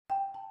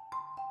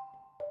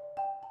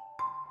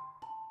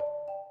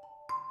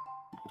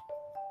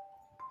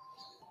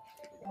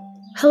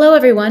Hello,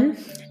 everyone,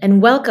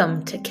 and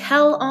welcome to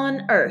Kel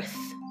on Earth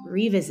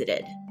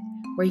Revisited,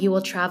 where you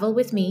will travel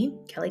with me,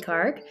 Kelly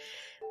Karg,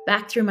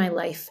 back through my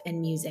life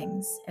and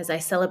musings as I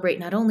celebrate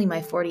not only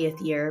my 40th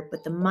year,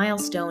 but the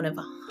milestone of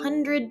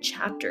 100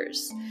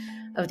 chapters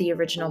of the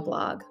original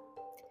blog.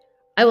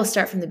 I will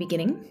start from the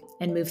beginning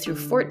and move through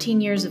 14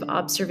 years of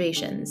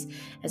observations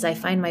as I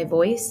find my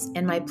voice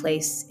and my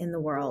place in the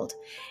world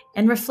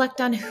and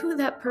reflect on who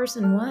that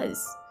person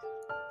was.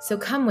 So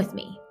come with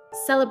me.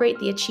 Celebrate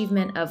the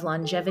achievement of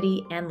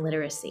longevity and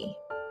literacy.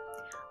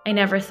 I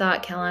never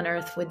thought Kel on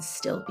Earth would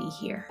still be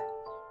here.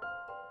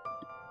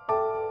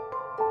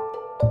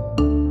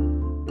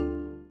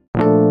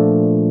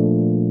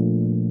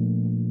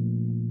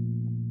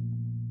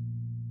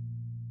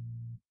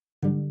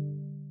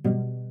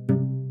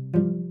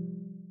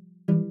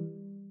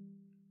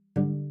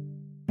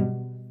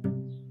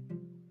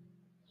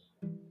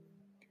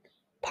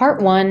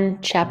 Part 1,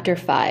 Chapter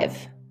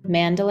 5,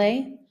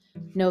 Mandalay,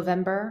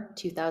 November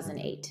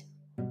 2008.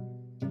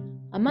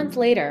 A month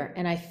later,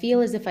 and I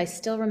feel as if I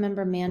still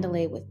remember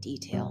Mandalay with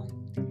detail.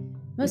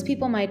 Most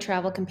people my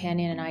travel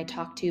companion and I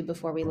talked to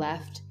before we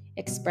left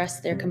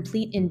expressed their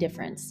complete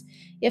indifference,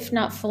 if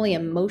not fully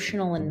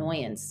emotional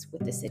annoyance,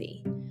 with the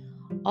city.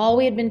 All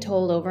we had been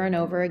told over and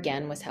over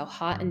again was how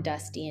hot and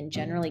dusty and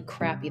generally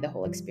crappy the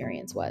whole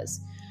experience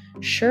was.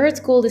 Sure, it's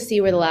cool to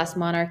see where the last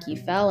monarchy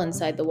fell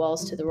inside the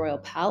walls to the royal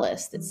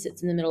palace that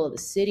sits in the middle of the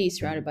city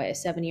surrounded by a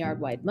 7-yard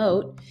wide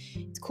moat.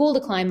 It's cool to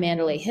climb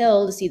Mandalay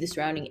Hill to see the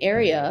surrounding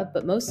area,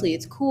 but mostly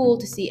it's cool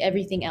to see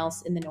everything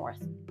else in the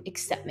north,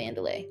 except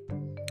Mandalay.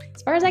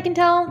 As far as I can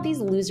tell, these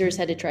losers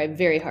had to try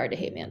very hard to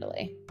hate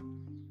Mandalay.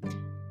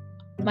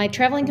 My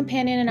traveling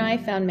companion and I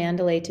found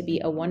Mandalay to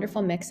be a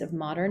wonderful mix of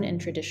modern and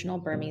traditional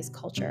Burmese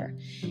culture.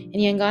 In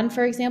Yangon,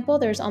 for example,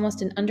 there's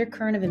almost an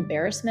undercurrent of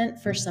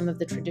embarrassment for some of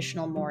the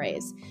traditional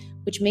mores,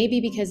 which may be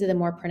because of the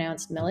more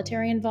pronounced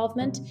military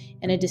involvement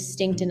and a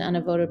distinct and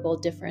unavoidable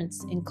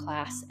difference in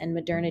class and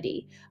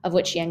modernity, of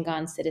which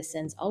Yangon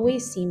citizens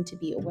always seem to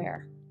be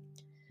aware.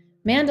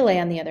 Mandalay,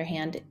 on the other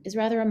hand, is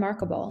rather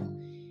remarkable.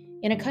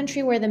 In a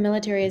country where the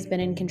military has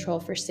been in control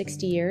for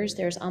 60 years,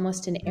 there's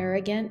almost an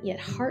arrogant yet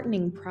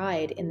heartening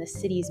pride in the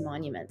city's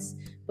monuments,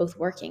 both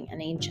working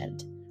and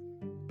ancient.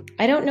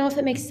 I don't know if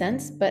it makes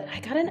sense, but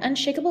I got an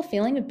unshakable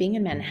feeling of being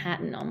in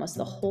Manhattan almost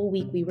the whole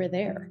week we were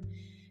there.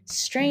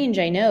 Strange,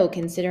 I know,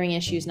 considering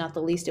issues not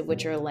the least of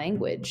which are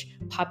language,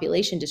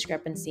 population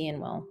discrepancy, and,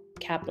 well,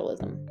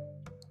 capitalism.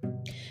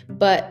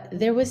 But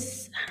there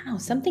was,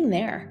 something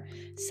there.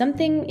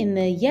 Something in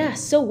the,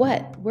 so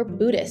what? We're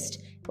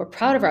Buddhist. We're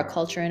proud of our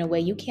culture in a way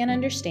you can't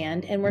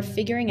understand, and we're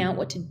figuring out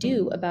what to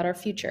do about our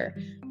future.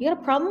 You got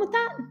a problem with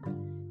that?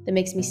 That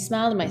makes me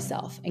smile to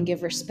myself and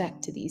give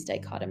respect to these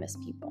dichotomous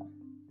people.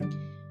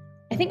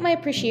 I think my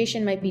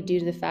appreciation might be due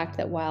to the fact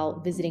that while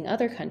visiting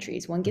other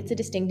countries, one gets a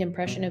distinct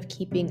impression of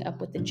keeping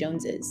up with the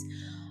Joneses.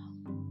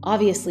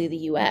 Obviously the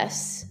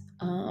US,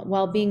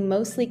 while being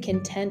mostly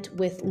content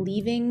with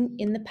leaving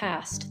in the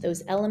past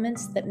those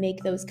elements that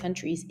make those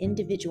countries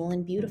individual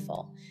and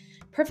beautiful.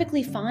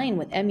 Perfectly fine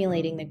with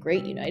emulating the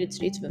great United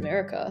States of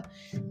America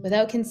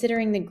without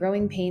considering the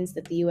growing pains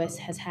that the US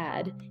has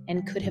had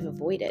and could have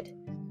avoided.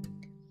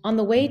 On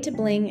the way to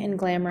bling and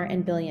glamour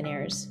and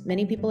billionaires,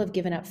 many people have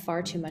given up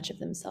far too much of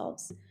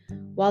themselves.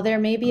 While there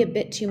may be a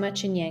bit too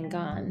much in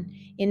Yangon,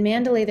 in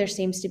Mandalay there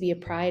seems to be a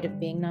pride of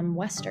being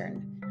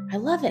non-Western. I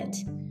love it.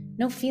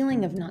 No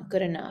feeling of not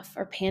good enough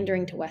or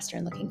pandering to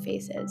Western-looking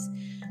faces.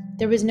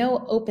 There was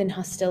no open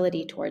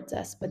hostility towards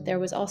us, but there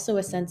was also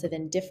a sense of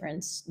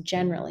indifference,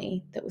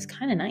 generally, that was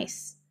kind of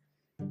nice.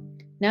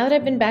 Now that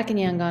I've been back in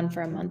Yangon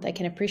for a month, I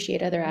can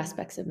appreciate other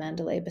aspects of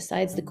Mandalay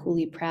besides the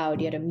coolly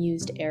proud yet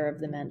amused air of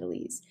the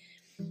Mandalays.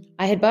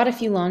 I had bought a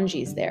few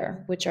longis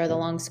there, which are the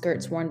long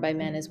skirts worn by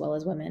men as well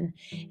as women,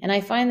 and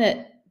I find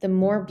that the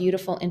more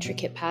beautiful,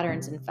 intricate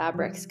patterns and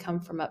fabrics come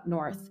from up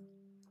north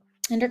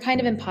and are kind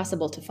of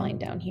impossible to find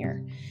down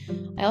here.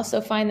 I also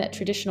find that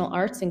traditional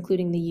arts,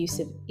 including the use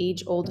of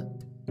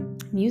age-old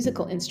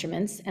musical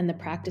instruments and the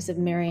practice of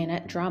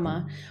marionette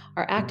drama,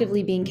 are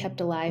actively being kept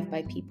alive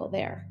by people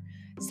there.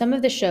 Some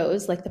of the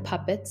shows, like the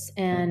puppets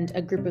and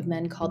a group of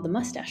men called the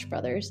Mustache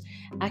Brothers,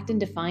 act in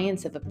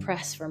defiance of a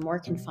press for more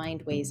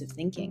confined ways of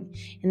thinking,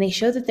 and they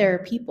show that there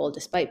are people,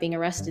 despite being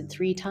arrested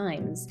 3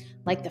 times,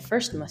 like the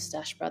first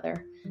Mustache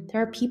Brother,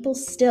 there are people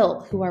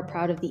still who are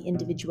proud of the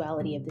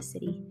individuality of the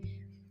city.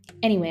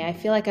 Anyway, I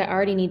feel like I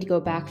already need to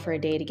go back for a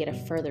day to get a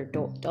further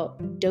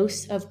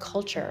dose of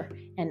culture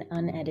and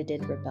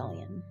unedited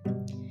rebellion.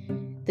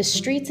 The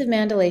streets of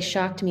Mandalay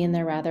shocked me in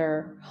their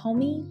rather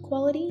homey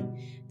quality.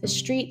 The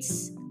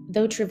streets,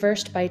 though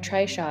traversed by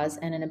trishaws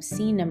and an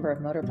obscene number of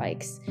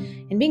motorbikes,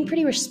 and being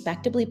pretty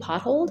respectably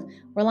potholed,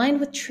 were lined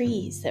with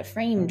trees that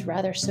framed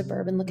rather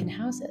suburban-looking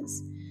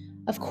houses.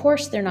 Of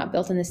course, they're not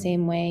built in the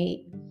same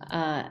way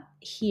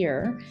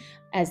here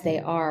as they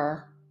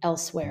are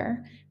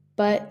elsewhere,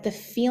 but the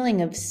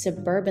feeling of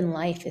suburban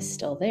life is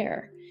still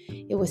there.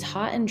 It was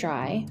hot and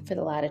dry, for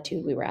the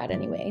latitude we were at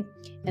anyway,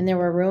 and there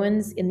were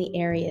ruins in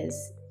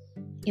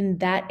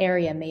that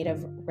area made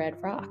of red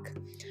rock.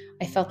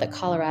 I felt that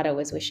Colorado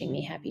was wishing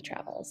me happy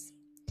travels.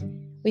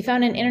 We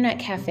found an internet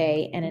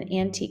cafe and an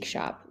antique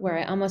shop where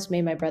I almost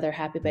made my brother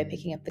happy by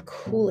picking up the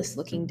coolest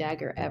looking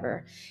dagger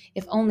ever.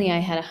 If only I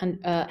had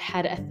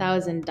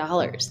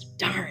 $1,000.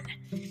 Darn.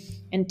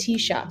 And tea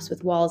shops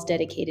with walls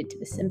dedicated to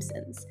The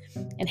Simpsons,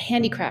 and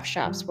handicraft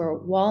shops where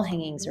wall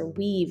hangings are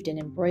weaved and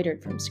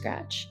embroidered from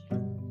scratch.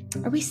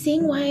 Are we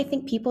seeing why I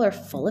think people are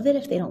full of it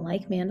if they don't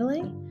like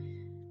Mandalay?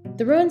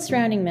 The ruins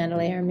surrounding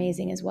Mandalay are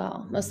amazing as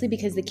well, mostly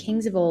because the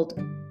kings of old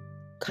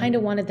kind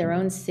of wanted their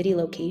own city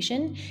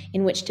location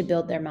in which to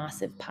build their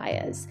massive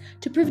payas,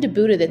 to prove to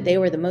Buddha that they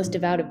were the most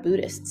devout of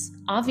Buddhists.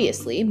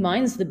 Obviously,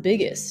 mine's the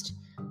biggest.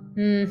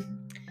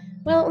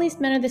 Well, at least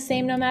men are the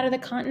same no matter the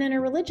continent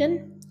or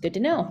religion. Good to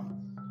know.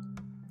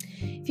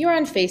 If you're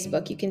on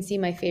Facebook, you can see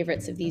my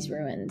favorites of these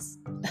ruins.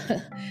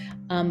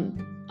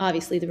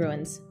 Obviously the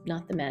ruins,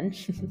 not the men.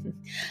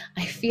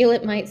 I feel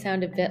it might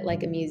sound a bit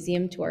like a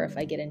museum tour if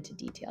I get into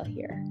detail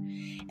here.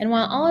 And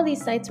while all of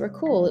these sites were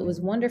cool, it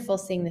was wonderful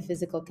seeing the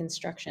physical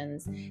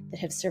constructions that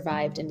have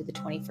survived into the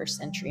 21st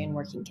century in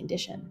working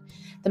condition.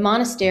 The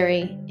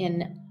monastery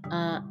in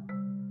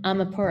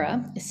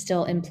Amapura is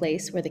still in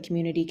place, where the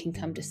community can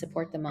come to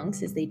support the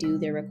monks as they do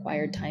their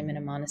required time in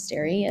a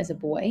monastery as a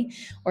boy,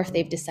 or if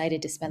they've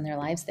decided to spend their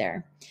lives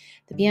there.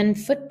 The Bien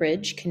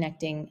footbridge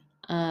connecting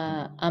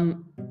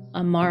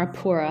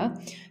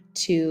Amarapura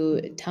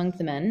to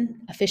Tangthamen,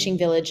 a fishing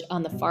village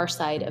on the far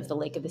side of the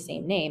lake of the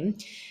same name,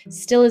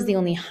 still is the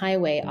only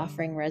highway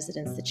offering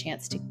residents the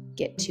chance to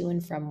get to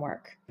and from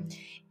work.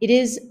 It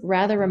is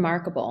rather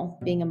remarkable,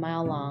 being a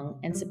mile long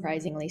and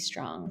surprisingly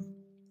strong.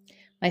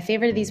 My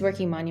favorite of these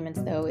working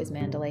monuments, though, is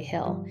Mandalay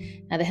Hill.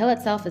 Now, the hill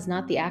itself is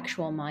not the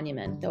actual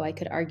monument, though I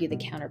could argue the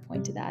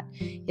counterpoint to that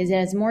is it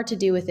has more to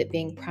do with it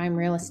being prime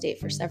real estate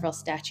for several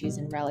statues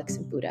and relics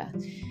of Buddha.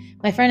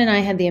 My friend and I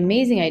had the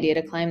amazing idea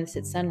to climb this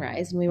at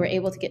sunrise, and we were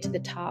able to get to the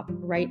top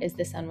right as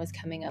the sun was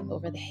coming up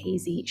over the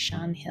hazy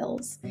Shan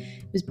Hills.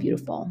 It was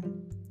beautiful.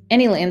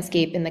 Any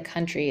landscape in the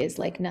country is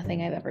like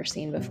nothing I've ever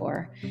seen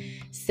before.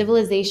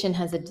 Civilization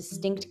has a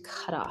distinct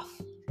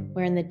cutoff,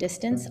 where in the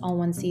distance all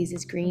one sees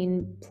is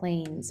green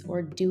plains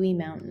or dewy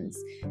mountains,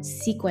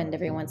 sequined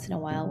every once in a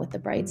while with the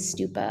bright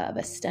stupa of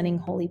a stunning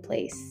holy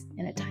place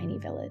in a tiny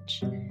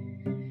village.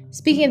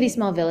 Speaking of these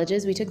small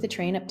villages, we took the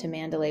train up to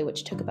Mandalay,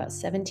 which took about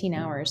 17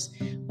 hours,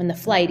 when the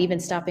flight, even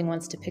stopping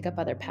once to pick up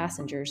other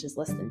passengers, is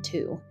less than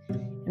 2.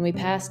 And we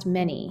passed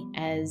many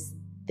as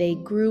they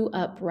grew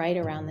up right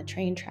around the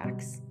train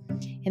tracks.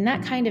 In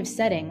that kind of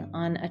setting,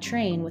 on a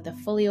train with a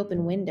fully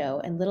open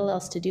window and little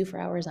else to do for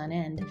hours on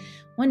end,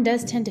 one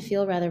does tend to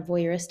feel rather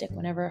voyeuristic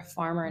whenever a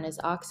farmer and his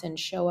oxen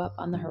show up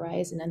on the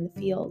horizon in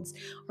the fields,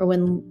 or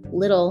when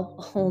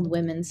little old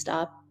women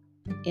stop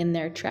in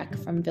their trek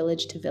from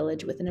village to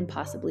village with an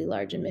impossibly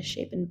large and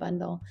misshapen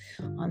bundle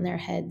on their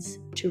heads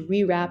to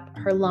rewrap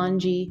her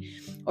longi,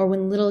 or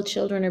when little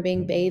children are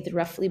being bathed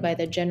roughly by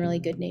their generally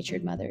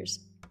good-natured mothers.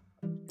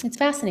 It's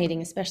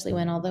fascinating, especially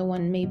when, although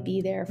one may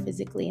be there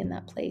physically in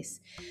that place,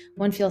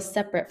 one feels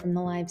separate from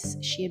the lives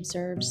she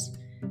observes.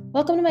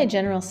 Welcome to my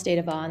general state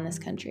of awe in this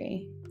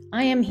country.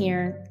 I am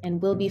here and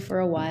will be for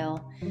a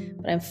while,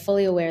 but I'm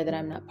fully aware that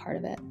I'm not part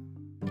of it.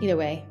 Either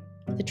way,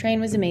 the train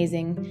was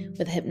amazing,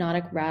 with the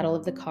hypnotic rattle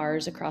of the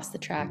cars across the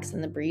tracks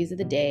and the breeze of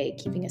the day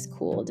keeping us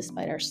cool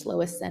despite our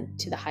slow ascent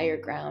to the higher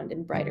ground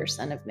and brighter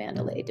sun of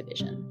Mandalay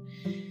Division.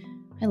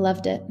 I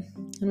loved it,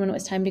 and when it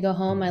was time to go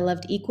home, I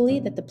loved equally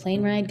that the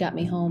plane ride got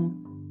me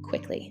home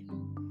quickly.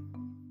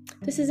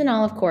 This isn't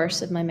all, of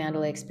course, of my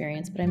Mandalay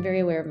experience, but I'm very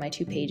aware of my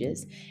 2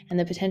 pages and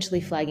the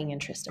potentially flagging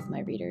interest of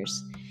my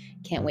readers.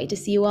 Can't wait to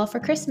see you all for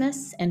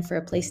Christmas, and for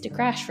a place to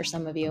crash for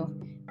some of you.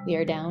 We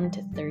are down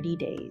to 30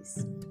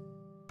 days.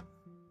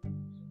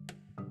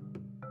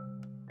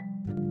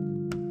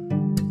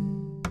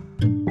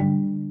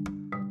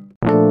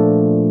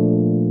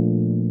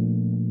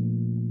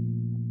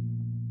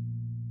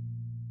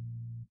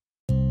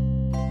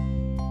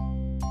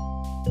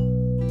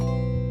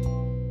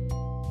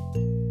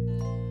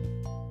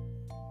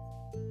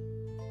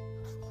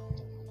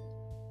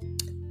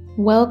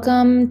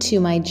 Welcome to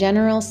my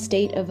general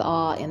state of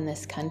awe in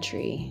this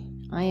country.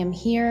 I am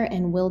here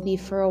and will be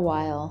for a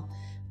while,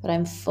 but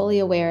I'm fully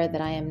aware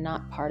that I am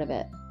not part of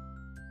it.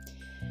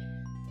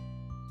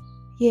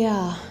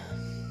 Yeah.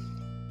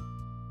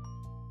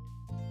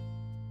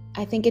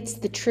 I think it's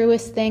the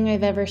truest thing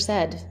I've ever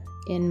said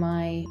in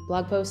my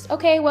blog post.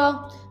 Okay,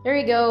 well, there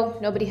you go.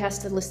 Nobody has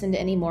to listen to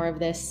any more of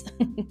this.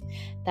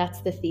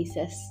 That's the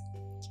thesis.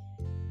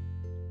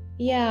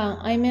 Yeah,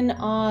 I'm in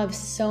awe of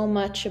so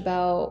much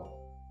about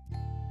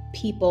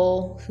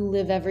people who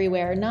live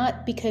everywhere,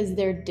 not because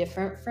they're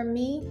different from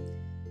me,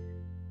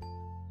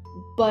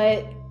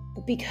 but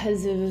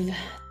because of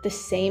the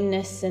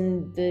sameness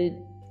and the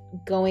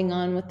going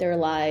on with their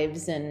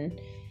lives and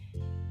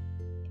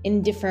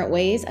in different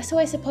ways. So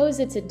I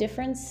suppose it's a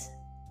difference.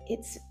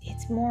 It's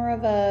more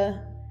of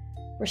a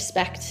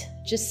respect,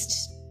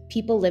 just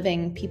people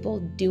living, people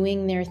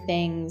doing their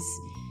things.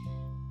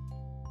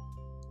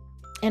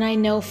 And I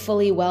know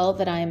fully well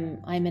that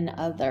I'm an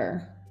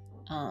other.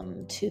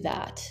 to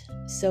that.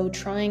 So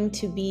trying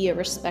to be a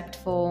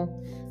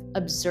respectful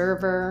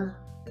observer,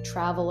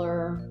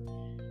 traveler,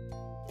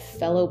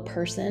 fellow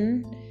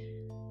person,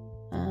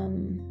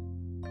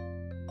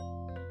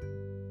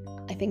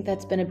 I think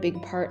that's been a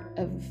big part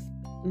of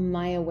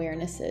my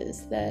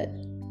awarenesses, that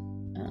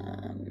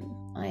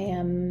I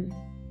am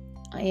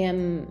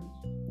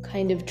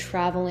kind of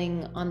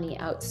traveling on the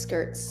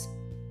outskirts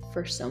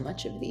for so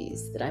much of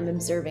these, that I'm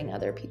observing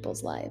other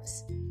people's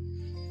lives.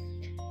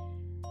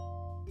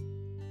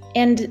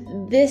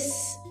 And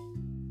this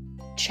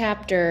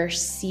chapter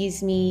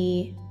sees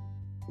me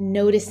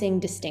noticing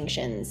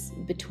distinctions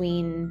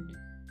between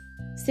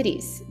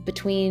cities,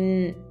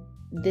 between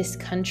this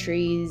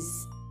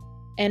country's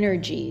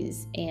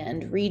energies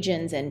and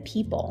regions and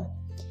people.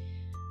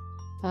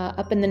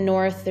 Up in the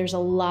north, there's a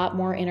lot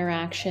more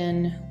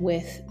interaction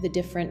with the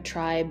different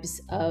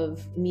tribes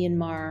of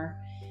Myanmar,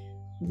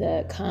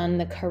 the Khan,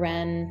 the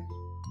Karen,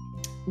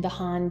 the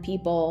Han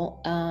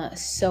people.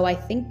 So I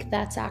think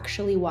that's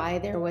actually why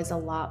there was a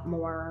lot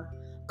more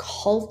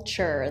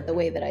culture, the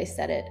way that I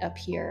said it up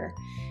here,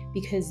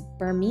 because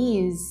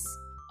Burmese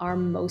are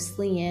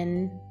mostly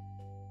in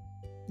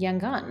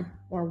Yangon,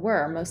 or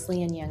were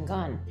mostly in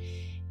Yangon.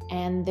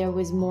 And there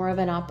was more of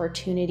an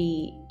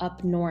opportunity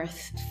up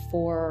north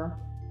for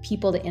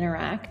people to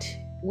interact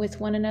with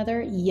one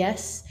another.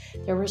 Yes,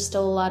 there were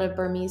still a lot of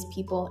Burmese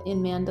people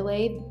in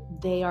Mandalay.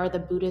 They are the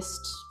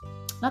Buddhist,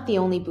 not the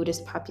only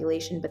Buddhist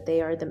population, but they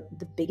are the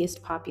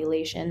biggest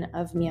population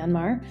of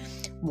Myanmar,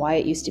 why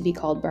it used to be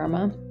called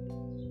Burma.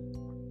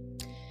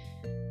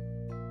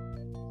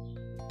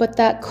 But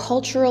that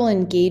cultural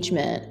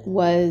engagement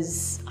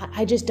was,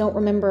 I just don't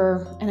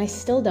remember, and I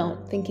still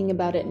don't, thinking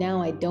about it now,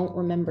 I don't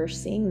remember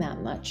seeing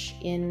that much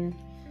in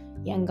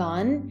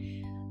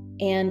Yangon.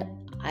 And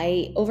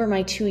over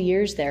my 2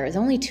 years there, it was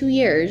only 2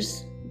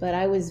 years, but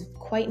I was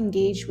quite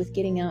engaged with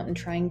getting out and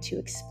trying to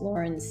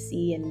explore and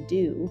see and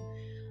do.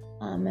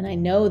 And I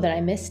know that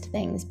I missed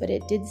things, but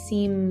it did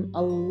seem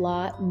a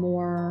lot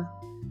more,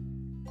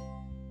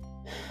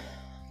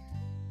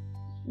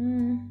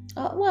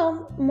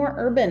 more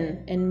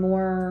urban and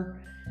more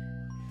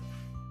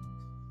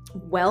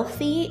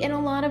wealthy in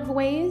a lot of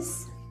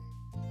ways.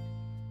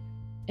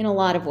 In a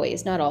lot of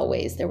ways, not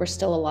always. There were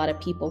still a lot of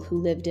people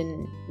who lived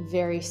in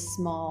very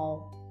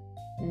small,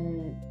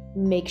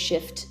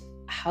 makeshift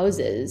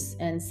houses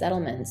and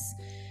settlements.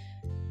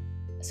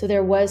 So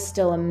there was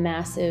still a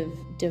massive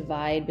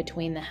divide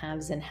between the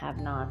haves and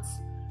have-nots.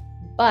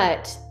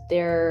 But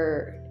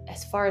there,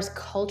 as far as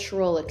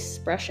cultural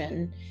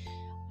expression,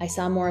 I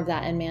saw more of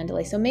that in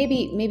Mandalay. So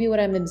maybe what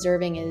I'm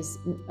observing is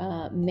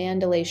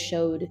Mandalay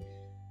showed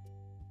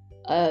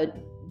a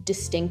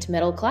distinct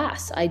middle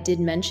class. I did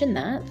mention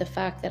that, the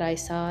fact that I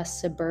saw a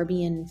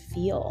suburban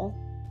feel.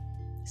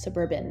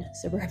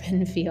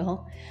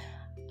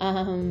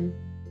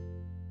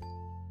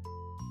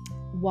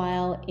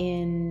 While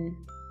in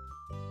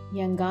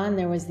Yangon,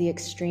 there was the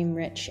extreme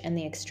rich and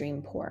the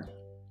extreme poor.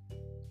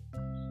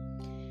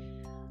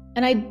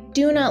 And I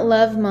do not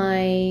love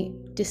my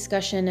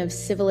discussion of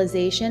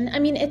civilization. I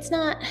mean, it's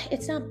not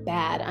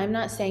bad. I'm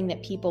not saying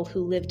that people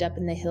who lived up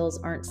in the hills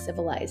aren't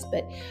civilized,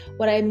 but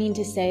what I mean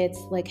to say, it's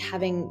like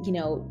having,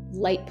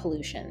 light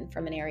pollution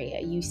from an area.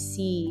 You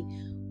see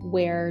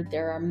where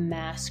there are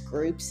mass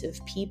groups of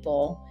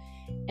people,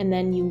 and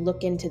then you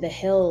look into the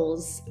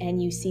hills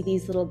and you see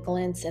these little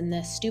glints and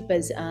the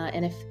stupas.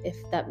 And if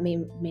that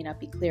may not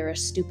be clear, a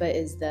stupa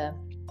is the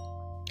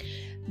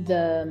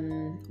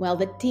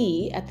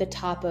T at the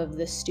top of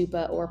the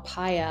stupa or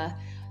paya.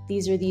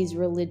 These are these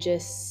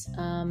religious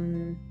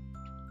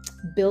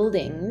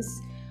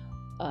buildings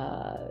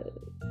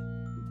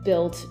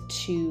built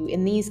to,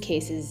 in these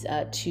cases,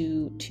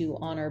 to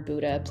honor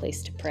Buddha, a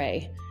place to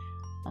pray.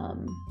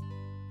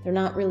 They're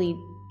not really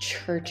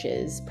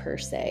churches per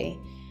se,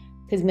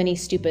 because many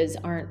stupas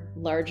aren't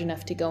large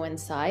enough to go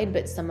inside,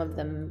 but some of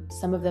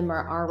them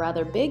are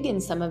rather big,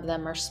 and some of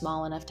them are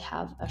small enough to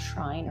have a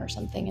shrine or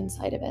something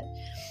inside of it.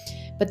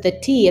 But the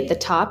T at the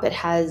top, it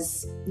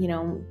has,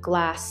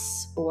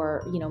 glass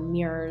or,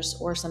 mirrors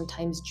or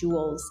sometimes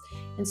jewels.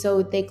 And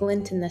so they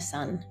glint in the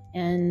sun.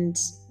 And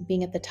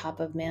being at the top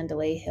of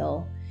Mandalay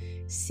Hill,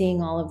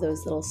 seeing all of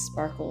those little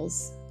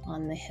sparkles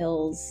on the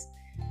hills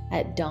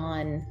at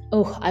dawn.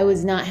 Oh, I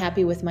was not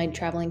happy with my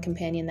traveling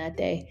companion that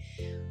day.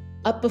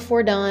 Up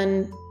before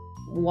dawn,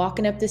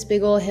 walking up this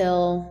big old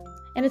hill.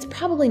 And it's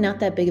probably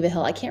not that big of a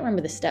hill. I can't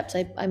remember the steps.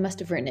 I must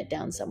have written it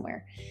down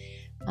somewhere.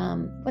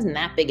 It wasn't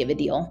that big of a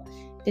deal.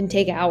 Didn't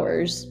take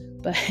hours,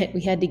 but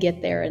we had to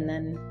get there, and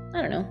then,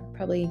 I don't know,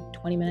 probably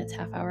 20 minutes,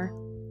 half hour,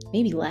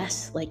 maybe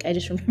less. Like, I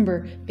just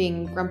remember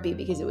being grumpy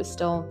because it was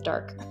still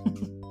dark.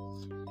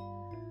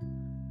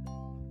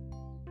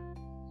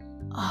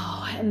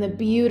 Oh, and the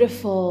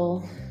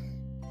beautiful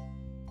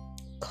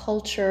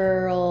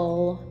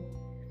cultural,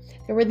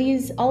 there were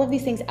all of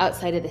these things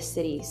outside of the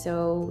city.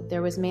 So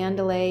there was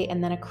Mandalay,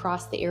 and then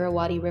across the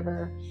Irrawaddy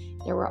River,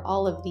 there were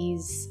all of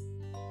these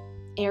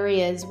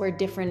areas where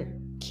different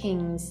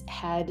kings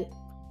had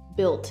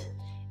built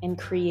and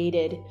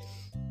created.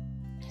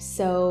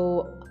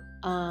 So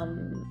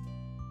There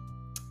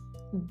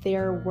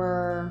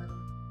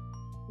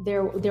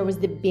was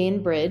the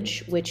Bain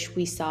Bridge, which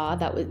we saw.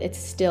 It's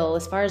still,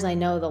 as far as I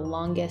know, the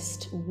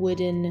longest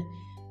wooden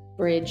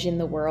bridge in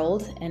the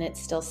world, and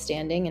it's still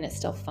standing and it's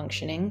still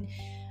functioning,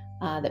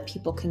 that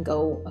people can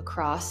go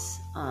across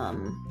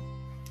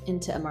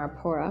into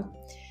Amarapura.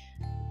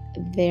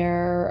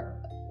 There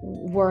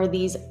were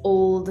these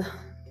old,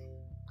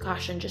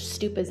 and just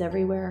stupas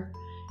everywhere,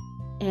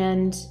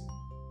 and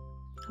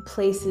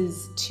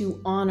places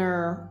to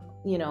honor,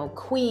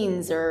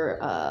 queens or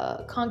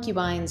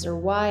concubines or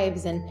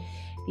wives, and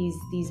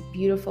these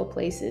beautiful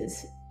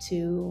places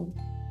to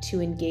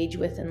engage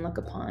with and look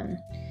upon.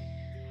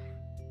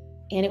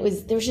 And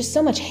there's just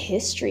so much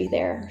history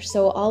there.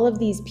 So all of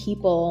these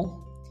people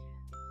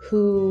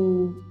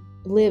who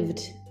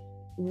lived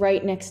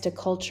right next to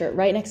culture,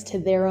 right next to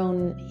their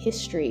own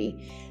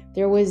history,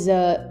 there was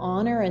a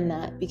honor in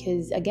that,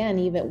 because again,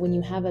 even when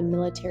you have a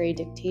military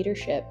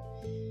dictatorship,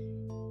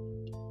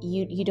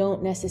 you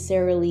don't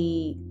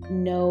necessarily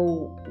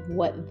know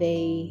what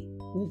they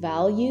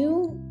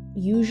value.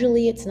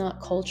 Usually it's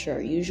not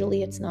culture.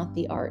 Usually it's not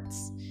the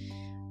arts.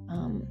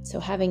 So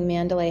having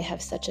Mandalay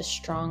have such a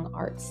strong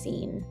art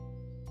scene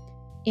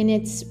in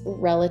its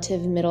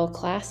relative middle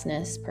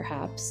classness,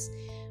 perhaps,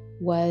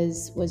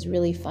 was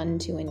really fun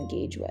to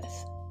engage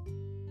with.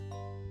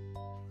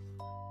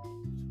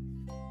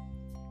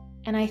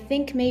 And I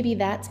think maybe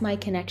that's my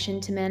connection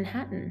to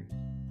Manhattan.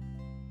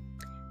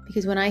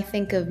 Because when I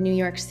think of New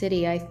York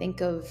City, I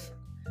think of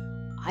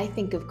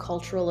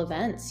cultural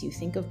events. You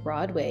think of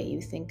Broadway,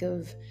 you think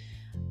of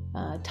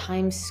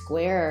Times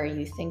Square,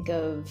 you think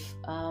of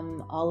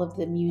all of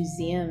the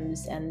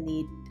museums and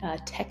the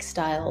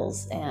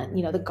textiles and,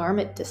 the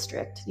garment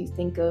district. You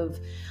think of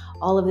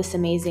all of this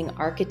amazing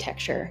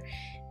architecture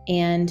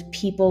and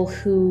people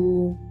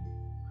who,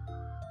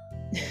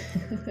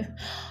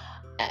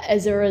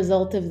 as a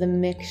result of the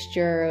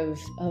mixture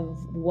of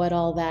what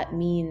all that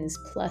means,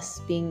 plus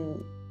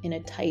being in a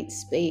tight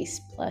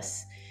space,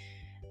 plus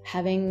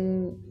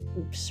having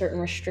certain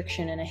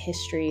restriction and a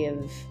history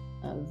of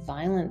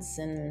violence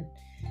and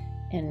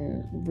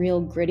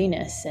real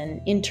grittiness and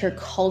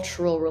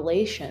intercultural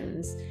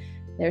relations,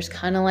 there's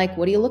kind of like,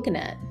 what are you looking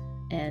at?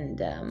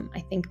 And I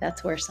think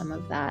that's where some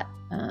of that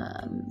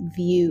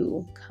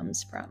view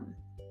comes from.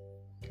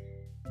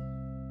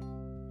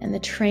 And the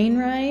train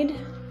ride,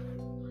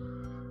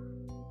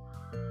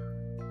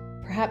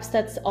 perhaps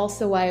that's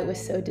also why it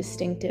was so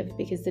distinctive,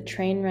 because the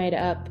train ride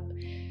up,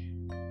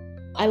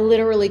 I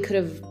literally could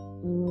have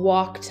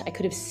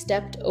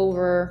stepped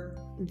over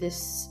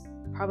this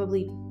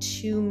probably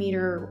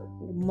 2-meter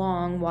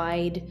long,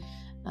 wide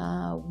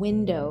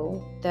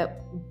window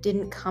that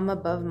didn't come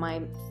above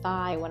my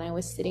thigh when I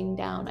was sitting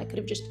down. I could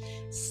have just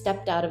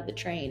stepped out of the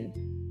train.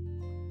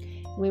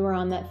 We were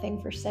on that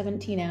thing for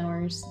 17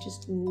 hours,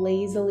 just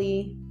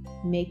lazily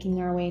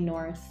making our way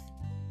north.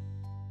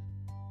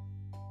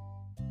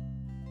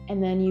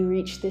 And then you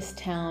reach this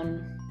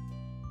town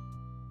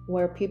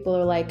where people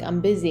are like,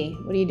 I'm busy.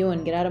 What are you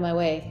doing? Get out of my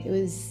way. It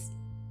was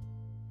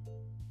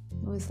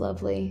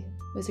lovely.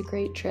 It was a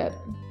great trip.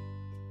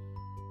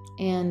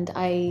 And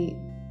I,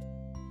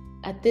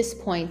 at this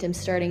point, am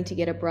starting to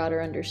get a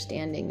broader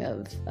understanding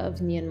of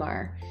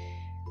Myanmar.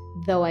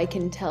 Though I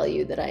can tell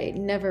you that I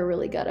never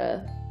really got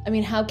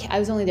I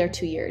was only there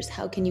 2 years.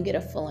 How can you get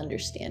a full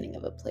understanding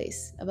of a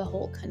place, of a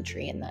whole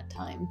country in that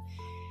time?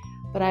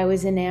 But I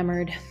was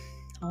enamored.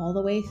 All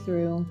the way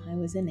through, I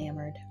was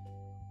enamored.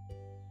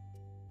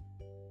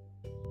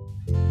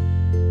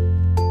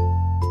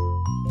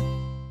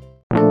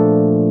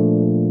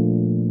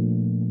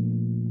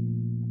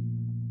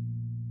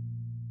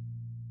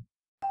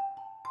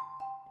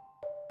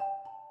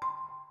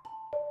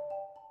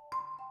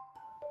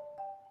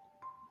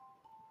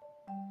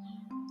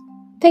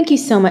 Thank you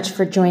so much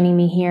for joining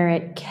me here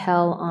at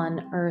Kel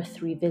on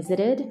Earth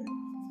Revisited.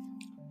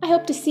 I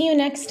hope to see you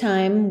next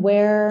time,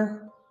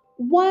 where,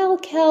 while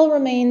Kel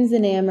remains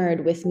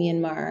enamored with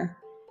Myanmar,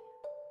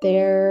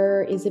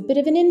 there is a bit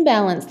of an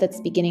imbalance that's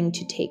beginning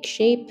to take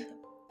shape,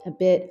 a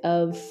bit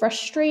of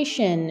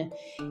frustration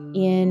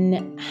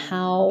in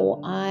how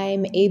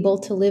I'm able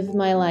to live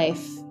my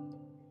life.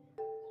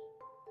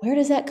 Where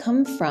does that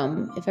come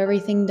from if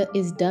everything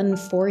is done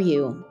for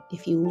you,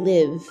 if you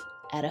live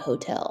at a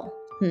hotel?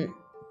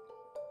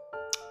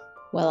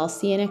 Well, I'll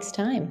see you next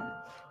time.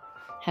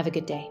 Have a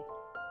good day.